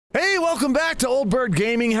welcome back to Old Bird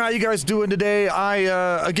Gaming. How you guys doing today?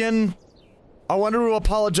 Again, I wanted to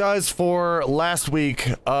apologize for last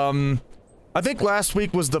week. I think last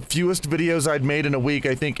week was the fewest videos I'd made in a week,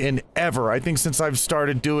 I think, in ever. I think since I've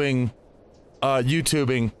started doing,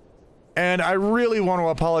 YouTubing. And I really want to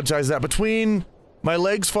apologize that between my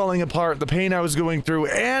legs falling apart, the pain I was going through,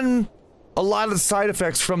 and a lot of the side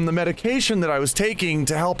effects from the medication that I was taking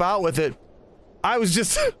to help out with it, I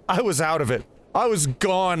was out of it. I was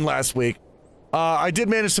gone last week. I did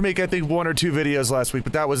manage to make, I think, 1 or 2 videos last week,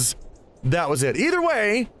 but that was it. Either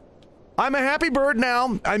way, I'm a happy bird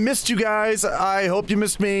now. I missed you guys. I hope you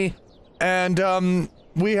missed me. And,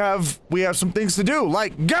 we have some things to do,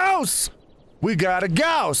 like Gouse! We gotta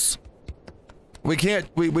Gouse! We can't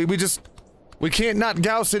not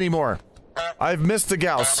Gouse anymore. I've missed the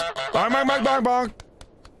Gouse. Bong, bong, bong, bong, bong.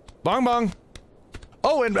 Bong, bong.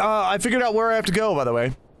 Oh, and, I figured out where I have to go, by the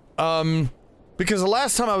way. Because the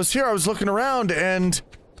last time I was here, I was looking around, and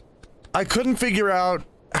I couldn't figure out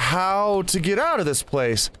how to get out of this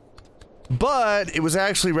place. But it was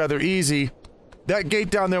actually rather easy. That gate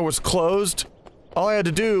down there was closed. All I had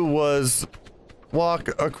to do was walk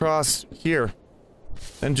across here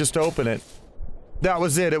and just open it. That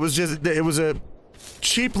was it. It was a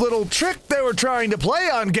cheap little trick they were trying to play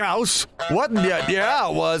on Gouse. Wasn't it? Yeah,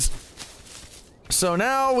 it was. So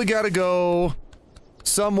now we gotta go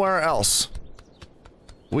somewhere else.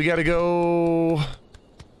 We gotta go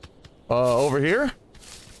over here.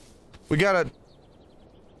 We gotta...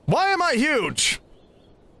 Why am I huge?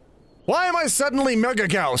 Why am I suddenly Mega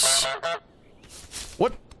Gouse?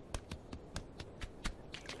 What?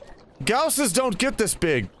 Gousses don't get this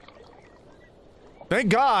big. Thank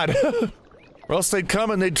God. Or else they'd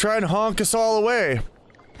come and they'd try and honk us all away.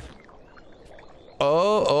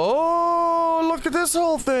 Oh, look at this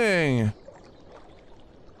whole thing.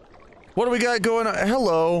 What do we got going on?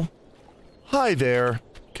 Hello. Hi there.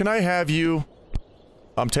 Can I have you?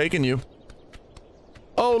 I'm taking you.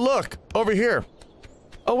 Oh, look. Over here.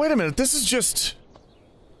 Oh, wait a minute. This is just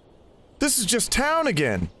town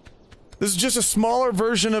again. This is just a smaller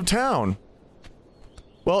version of town.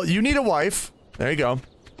 Well, you need a wife. There you go.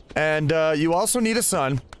 And, you also need a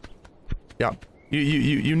son. Yeah.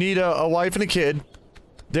 You need a wife and a kid.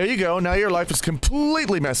 There you go. Now your life is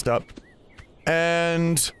completely messed up.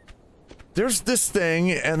 And... there's this thing,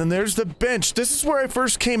 and then there's the bench. This is where I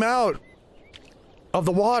first came out of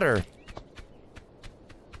the water.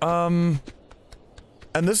 And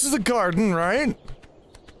this is the garden, right?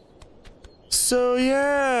 So,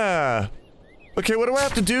 yeah. Okay, what do I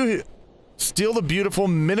have to do here? Steal the beautiful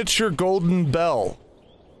miniature golden bell.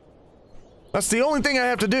 That's the only thing I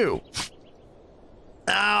have to do.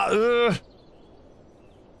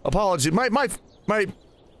 Apology. My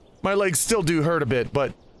legs still do hurt a bit,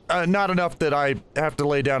 but... not enough that I have to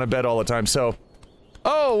lay down in bed all the time, so...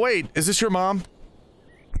 Oh, wait, is this your mom?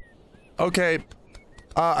 Okay.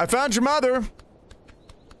 I found your mother.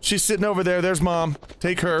 She's sitting over there, there's mom.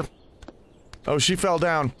 Take her. Oh, she fell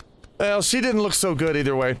down. Well, she didn't look so good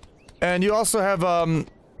either way. And you also have,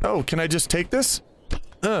 oh, can I just take this?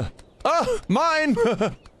 Oh, mine!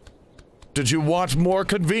 Did you want more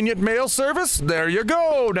convenient mail service? There you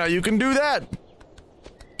go, now you can do that.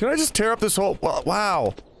 Can I just tear up this whole...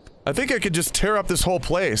 wow. I think I could just tear up this whole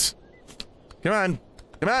place. Come on.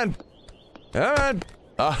 Come on. Come on.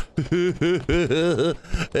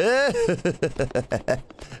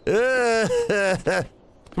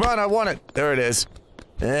 Come on, I want it. There it is.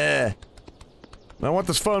 I want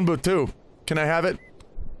this phone booth too. Can I have it?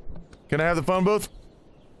 Can I have the phone booth?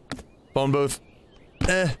 Phone booth.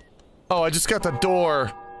 Oh, I just got the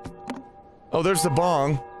door. Oh, there's the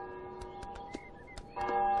bong.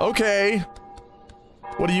 Okay.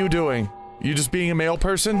 What are you doing? You just being a male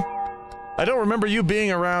person? I don't remember you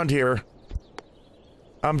being around here.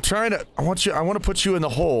 I'm trying to- I want to put you in the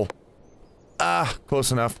hole. Ah,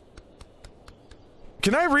 close enough.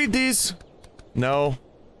 Can I read these? No.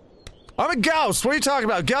 I'm a Gouse! What are you talking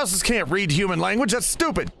about? Gousses can't read human language, that's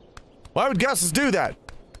stupid! Why would Gousses do that?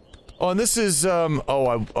 Oh, and this is,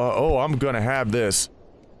 oh, I'm gonna have this.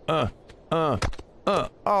 Oh,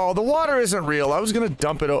 the water isn't real. I was gonna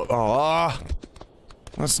dump it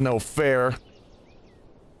that's no fair.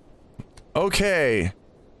 Okay.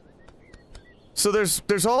 So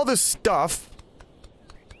there's all this stuff.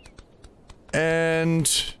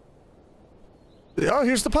 And... oh,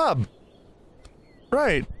 here's the pub.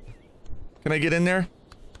 Right. Can I get in there?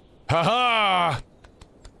 Haha!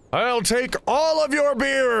 I'll take all of your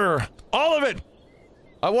beer! All of it!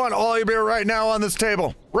 I want all your beer right now on this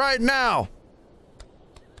table. Right now!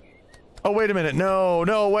 Oh, wait a minute. No,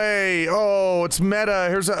 no way. Oh, it's meta.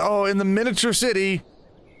 Here's a- oh, in the miniature city.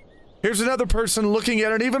 Here's another person looking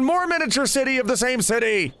at an even more miniature city of the same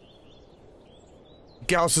city.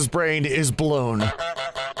 Gauss's brain is blown.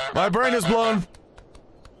 My brain is blown.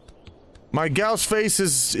 My Gauss face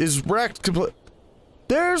is wrecked completely.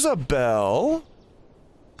 There's a bell.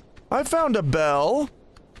 I found a bell.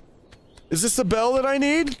 Is this the bell that I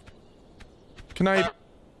need? Can I...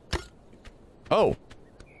 Oh.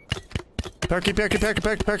 Packy, packy, packy,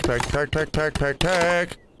 pack, pack, pack, pack, pack, pack, pack,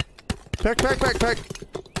 pack. Pack, pack, pack, pack.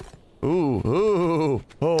 Ooh, ooh,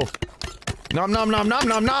 oh. Nom nom nom nom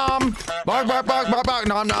nom nom. Bark, bark, bark, bark, bark,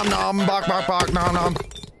 nom nom nom, bark, bark, bark, nom nom.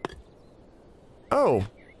 Oh.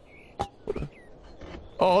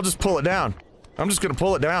 Oh, I'll just pull it down. I'm just gonna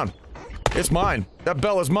pull it down. It's mine. That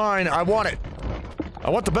bell is mine. I want it. I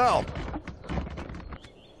want the bell.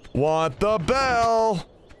 Want the bell.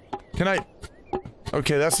 Can I...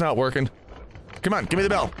 Okay, that's not working. Come on, give me the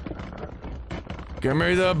bell. Give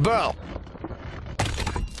me the bell.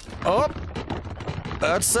 Oh.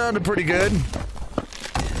 That sounded pretty good.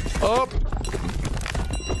 Oh.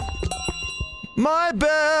 My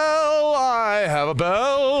bell. I have a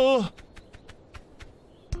bell.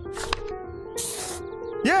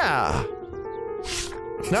 Yeah.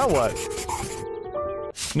 Now what?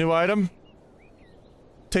 New item.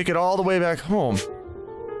 Take it all the way back home.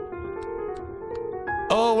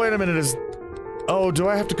 Oh, wait a minute. Is... Oh, do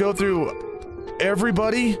I have to go through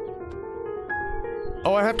everybody?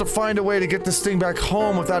 Oh, I have to find a way to get this thing back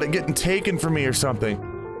home without it getting taken from me or something.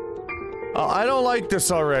 I don't like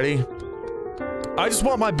this already. I just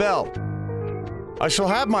want my bell. I shall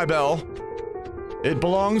have my bell. It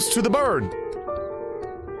belongs to the bird.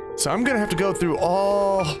 So I'm gonna have to go through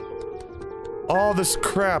all this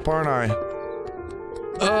crap, aren't I?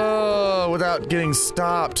 Without getting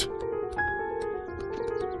stopped.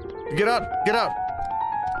 Get out, get out.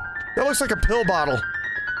 That looks like a pill bottle.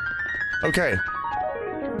 Okay.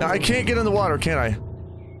 Now I can't get in the water, can I?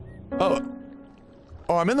 Oh.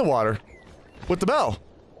 Oh, I'm in the water. With the bell.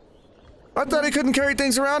 I thought I couldn't carry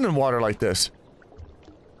things around in water like this.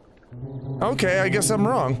 Okay, I guess I'm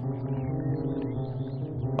wrong.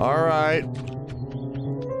 Alright.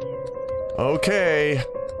 Okay.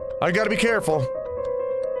 I gotta be careful.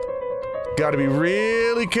 Gotta be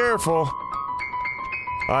really careful.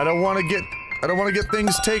 I don't wanna get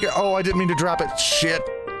things taken. Oh, I didn't mean to drop it. Shit.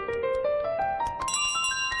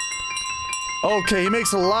 Okay, he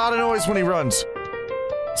makes a lot of noise when he runs.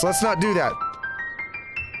 So let's not do that.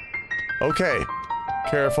 Okay.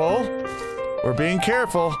 Careful. We're being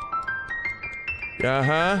careful.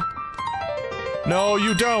 Uh-huh. No,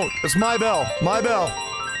 you don't. It's my bell. My bell.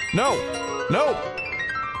 No. No.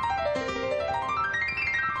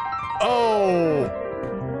 Oh.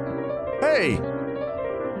 Hey.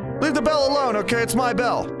 Leave the bell alone, okay? It's my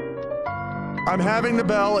bell. I'm having the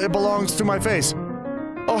bell. It belongs to my face.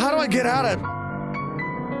 Oh, how do I get out of...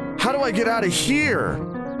 How do I get out of here?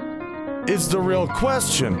 Is the real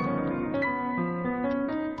question.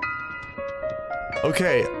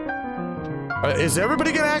 Okay. Is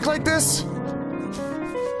everybody gonna act like this?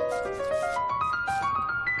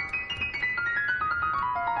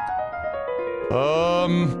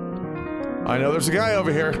 I know there's a guy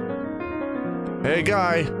over here. Hey,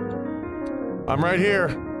 guy. I'm right here.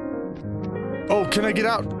 Oh, can I get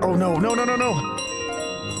out? Oh, no, no, no, no, no.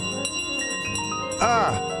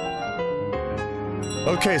 Ah.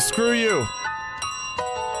 Okay, screw you.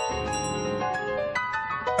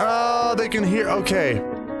 Oh, they can hear. Okay.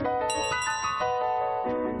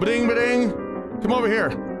 Ba-ding, ba-ding. Come over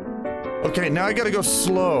here. Okay, now I gotta go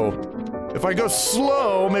slow. If I go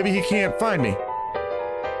slow, maybe he can't find me.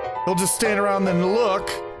 He'll just stand around and look,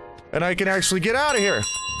 and I can actually get out of here.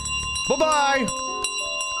 Bye-bye!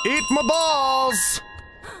 Eat my balls!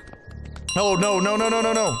 Oh, no, no, no, no,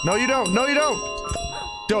 no, no. No, you don't. No, you don't.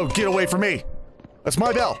 Don't get away from me. That's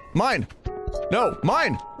my bell. Mine. No,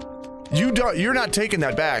 mine. You don't. You're not taking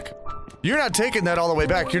that back. You're not taking that all the way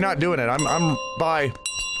back. You're not doing it. I'm bye.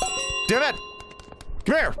 Damn it!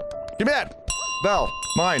 Come here. Give me that. Bell.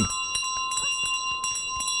 Mine.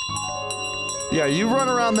 Yeah, you run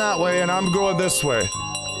around that way, and I'm going this way.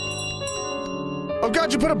 Oh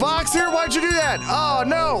god, you put a box here? Why'd you do that? Oh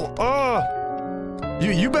no!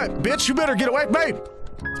 You bitch, you better get away from me!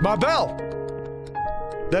 It's my bell!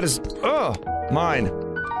 That is, mine.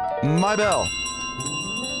 My bell.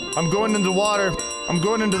 I'm going into the water. I'm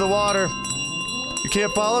going into the water. You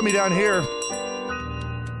can't follow me down here.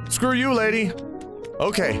 Screw you, lady.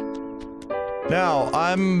 Okay. Now,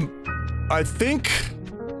 I think...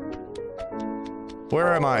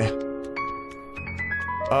 Where am I?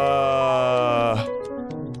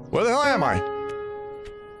 Where the hell am I?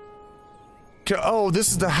 Oh, this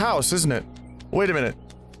is the house, isn't it? Wait a minute.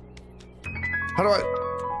 How do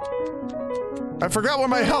I forgot where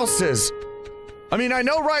my house is. I mean, I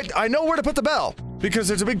know where to put the bell. Because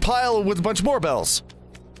there's a big pile with a bunch more bells.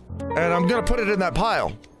 And I'm gonna put it in that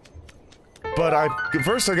pile. But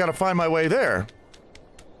first I gotta find my way there.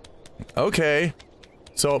 Okay.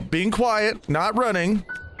 So, being quiet, not running.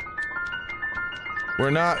 We're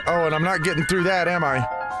not, oh, and I'm not getting through that, am I?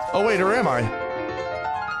 Oh wait, or am I?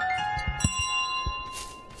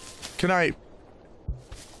 Can I?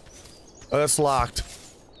 Oh, that's locked.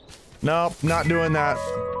 Nope, not doing that.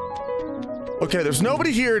 Okay, there's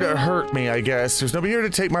nobody here to hurt me, I guess. There's nobody here to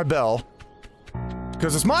take my bell.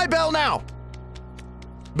 Because it's my bell now!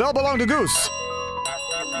 Bell belonged to Goose.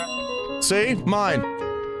 See? Mine.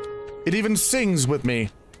 It even sings with me.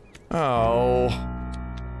 Oh.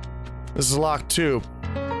 This is locked too.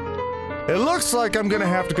 It looks like I'm gonna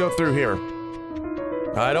have to go through here.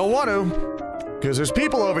 I don't want to, because there's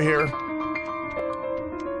people over here.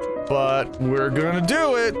 But we're gonna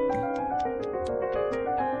do it.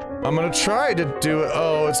 I'm gonna try to do it.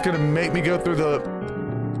 Oh, it's gonna make me go through the...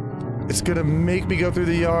 It's gonna make me go through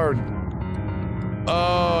the yard.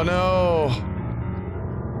 Oh, no.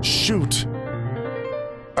 Shoot.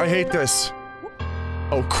 I hate this.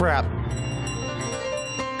 Oh, crap.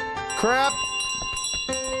 Crap.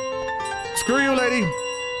 Screw you, lady.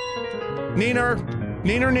 Neener.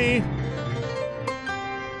 Neener knee.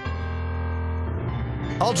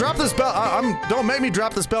 I'll drop this bell. Don't make me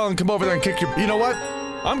drop this bell and come over there and kick you. You know what?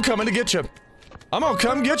 I'm coming to get you. I'm gonna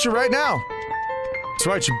come get you right now. That's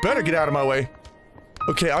right, you better get out of my way.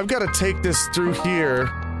 Okay, I've got to take this through here.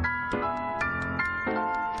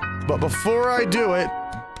 But before I do it...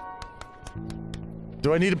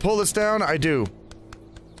 Do I need to pull this down? I do.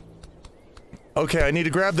 Okay, I need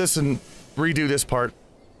to grab this and redo this part.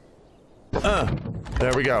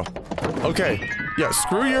 There we go. Okay. Yeah,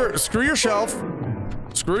 screw your shelf.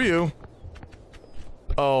 Screw you.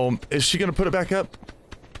 Oh, is she gonna put it back up?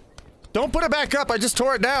 Don't put it back up, I just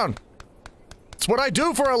tore it down. It's what I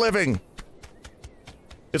do for a living.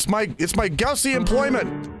 It's my Gaussy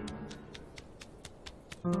employment.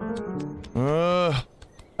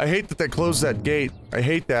 I hate that they closed that gate. I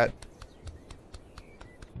hate that.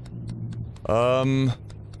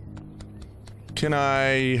 Can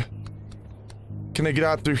I get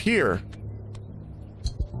out through here?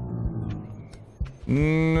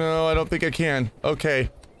 No, I don't think I can. Okay.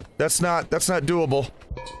 That's not doable.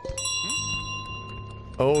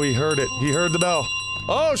 Oh, he heard it. He heard the bell.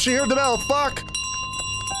 Oh, she heard the bell. Fuck.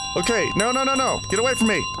 Okay. No, no, no, no. Get away from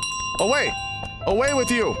me. Away. Away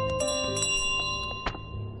with you.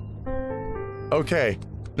 Okay.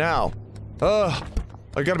 Now. I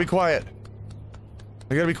gotta be quiet.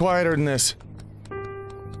 I gotta be quieter than this.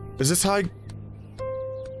 Is this how I...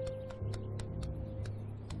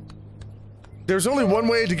 There's only one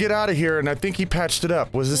way to get out of here, and I think he patched it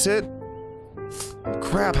up. Was this it?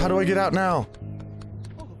 Crap, how do I get out now?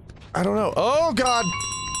 I don't know. Oh, God!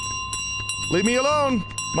 Leave me alone!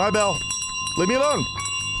 My bell. Leave me alone!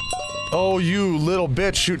 Oh, you little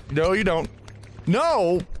bitch. Shoot. No, you don't.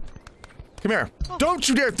 No! Come here. Don't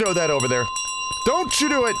you dare throw that over there. Don't you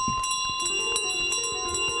do it!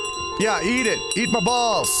 Yeah, eat it. Eat my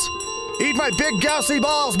balls. Eat my big Gaussy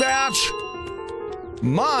balls, bitch!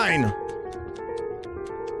 Mine!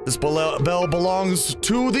 This bell belongs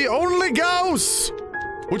to the only Gauss!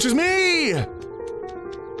 Which is me!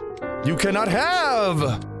 You cannot have!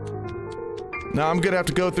 Now I'm gonna have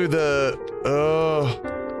to go through the...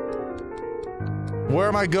 Where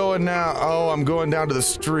am I going now? Oh, I'm going down to the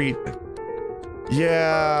street.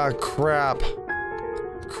 Yeah, crap.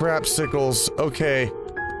 Crapsicles. Okay.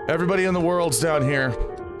 Everybody in the world's down here.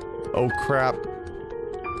 Oh, crap.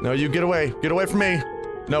 No, you get away. Get away from me.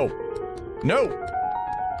 No. No!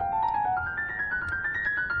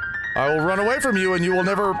 I will run away from you and you will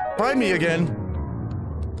never find me again.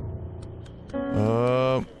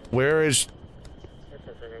 Where is...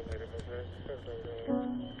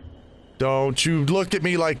 Don't you look at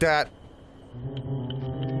me like that.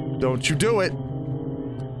 Don't you do it.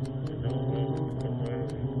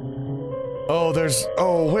 Oh, there's...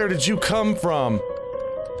 Oh, where did you come from?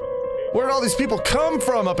 Where did all these people come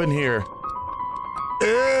from up in here?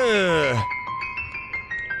 Ugh.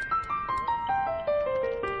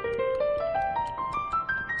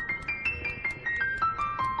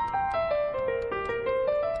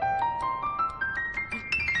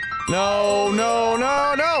 No, no,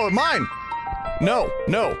 no, no! Mine! No,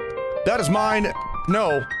 no. That is mine.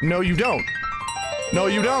 No, no you don't. No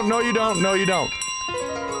you don't, no you don't, no you don't.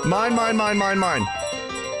 Mine, mine, mine, mine, mine.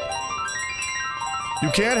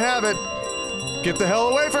 You can't have it. Get the hell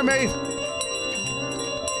away from me!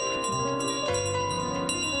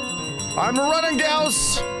 I'm a running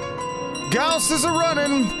Gauss. Gauss is a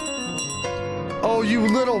running. Oh, you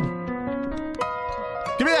little.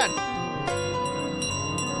 Give me that.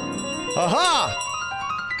 Aha!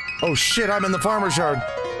 Oh shit, I'm in the farmer's yard.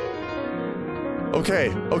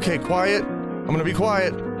 Okay, okay, quiet. I'm gonna be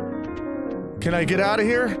quiet. Can I get out of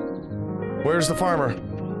here? Where's the farmer?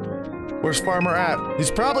 Where's farmer at?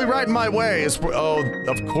 He's probably right in my way. Oh,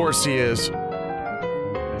 of course he is.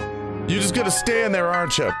 You just gonna stand there,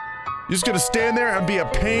 aren't you? You're just gonna stand there and be a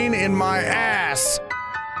pain in my ass.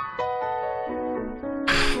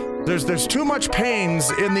 There's too much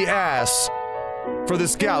pains in the ass for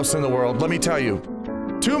this Gauss in the world, let me tell you.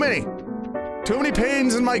 Too many. Too many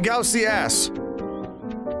pains in my Gaussy ass.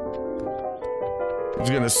 He's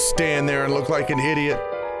gonna stand there and look like an idiot.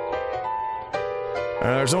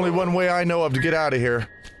 There's only one way I know of to get out of here.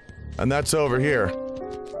 And that's over here.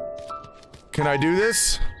 Can I do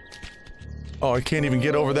this? Oh, I can't even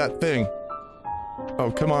get over that thing.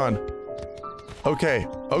 Oh, come on. Okay,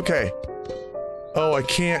 okay. Oh, I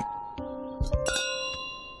can't.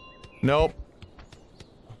 Nope.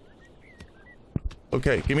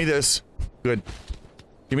 Okay, give me this. Good.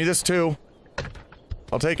 Give me this too.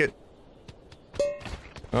 I'll take it.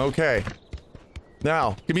 Okay.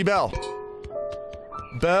 Now, give me bell.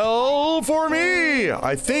 Bell for me!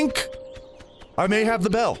 I think I may have the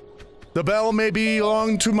bell. The bell may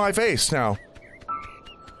belong to my face now.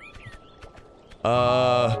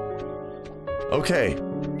 Okay.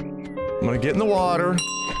 I'm gonna get in the water.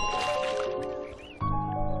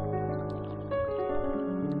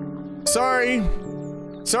 Sorry.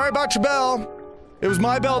 Sorry about your bell. It was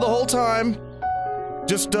my bell the whole time.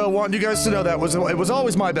 Just want you guys to know that it was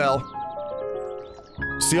always my bell.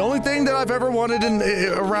 It's the only thing that I've ever wanted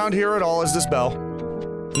around here at all is this bell.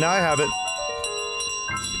 Now I have it.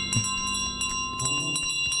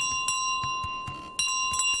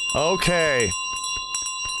 Okay.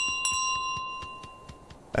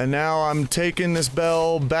 And now I'm taking this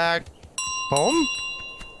bell back home?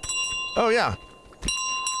 Oh, yeah.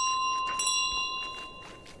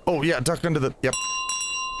 Oh, yeah, duck under the... Yep.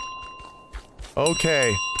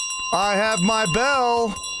 Okay. I have my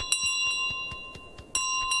bell!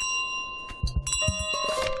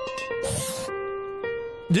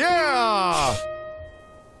 Yeah!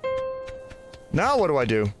 Now what do I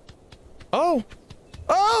do? Oh!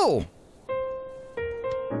 Oh!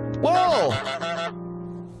 Whoa!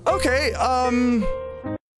 Okay,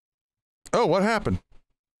 Oh, what happened?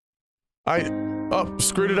 Oh,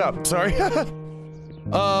 screwed it up, sorry. Yeah,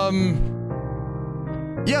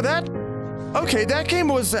 okay, that game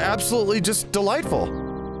was absolutely just delightful.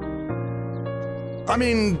 I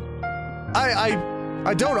mean,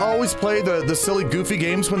 I don't always play the silly goofy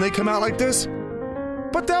games when they come out like this,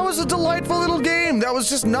 but that was a delightful little game. That was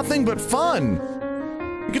just nothing but fun.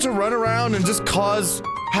 You get to run around and just cause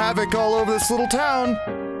havoc all over this little town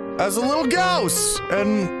as a little Gauss,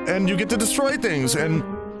 and you get to destroy things and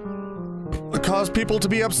cause people to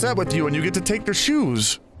be upset with you, and you get to take their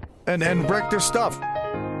shoes and wreck their stuff.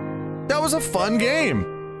 That was a fun game.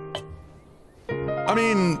 I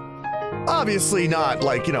mean, obviously not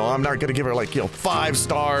like, you know, I'm not gonna give her like, you know, 5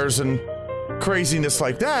 stars and craziness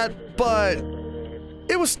like that, but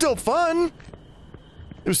it was still fun.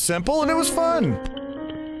 It was simple and it was fun.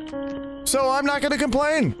 So I'm not gonna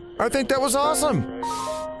complain. I think that was awesome.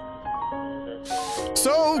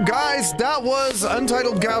 So guys, that was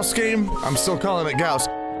Untitled Gauss game. I'm still calling it Gauss.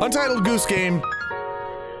 Untitled Goose game.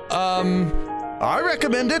 I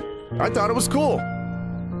recommend it. I thought it was cool.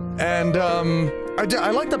 And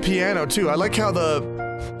I like the piano too. I like how the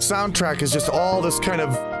soundtrack is just all this kind of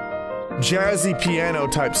jazzy piano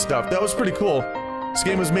type stuff. That was pretty cool. This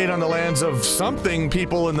game was made on the lands of something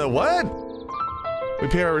people in the what? We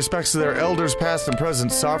pay our respects to their elders past and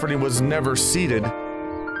present. Sovereignty was never ceded.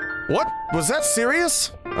 What? Was that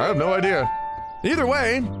serious? I have no idea. Either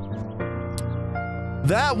way,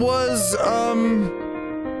 that was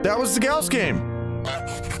the Gauss game.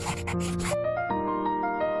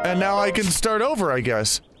 And now I can start over, I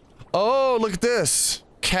guess. Oh, look at this.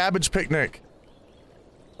 Cabbage picnic.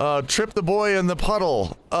 Trip the boy in the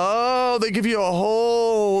puddle. Oh, they give you a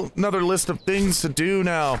whole another list of things to do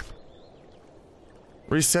now.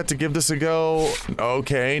 Reset to give this a go.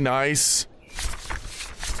 Okay, nice.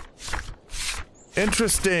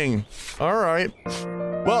 Interesting. Alright.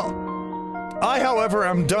 Well, I, however,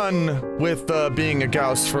 am done with being a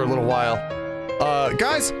Gauss for a little while.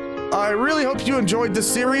 Guys, I really hope you enjoyed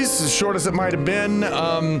this series, as short as it might have been.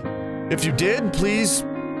 If you did, please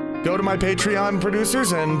go to my Patreon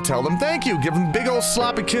producers and tell them thank you. Give them a big old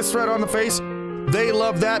sloppy kiss right on the face. They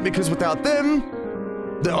love that because without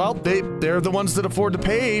them, well, they're the ones that afford to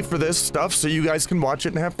pay for this stuff, so you guys can watch it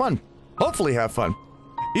and have fun. Hopefully have fun.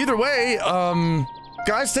 Either way,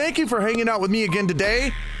 guys, thank you for hanging out with me again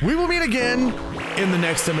today. We will meet again in the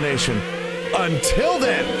next elimination. Until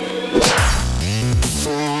then.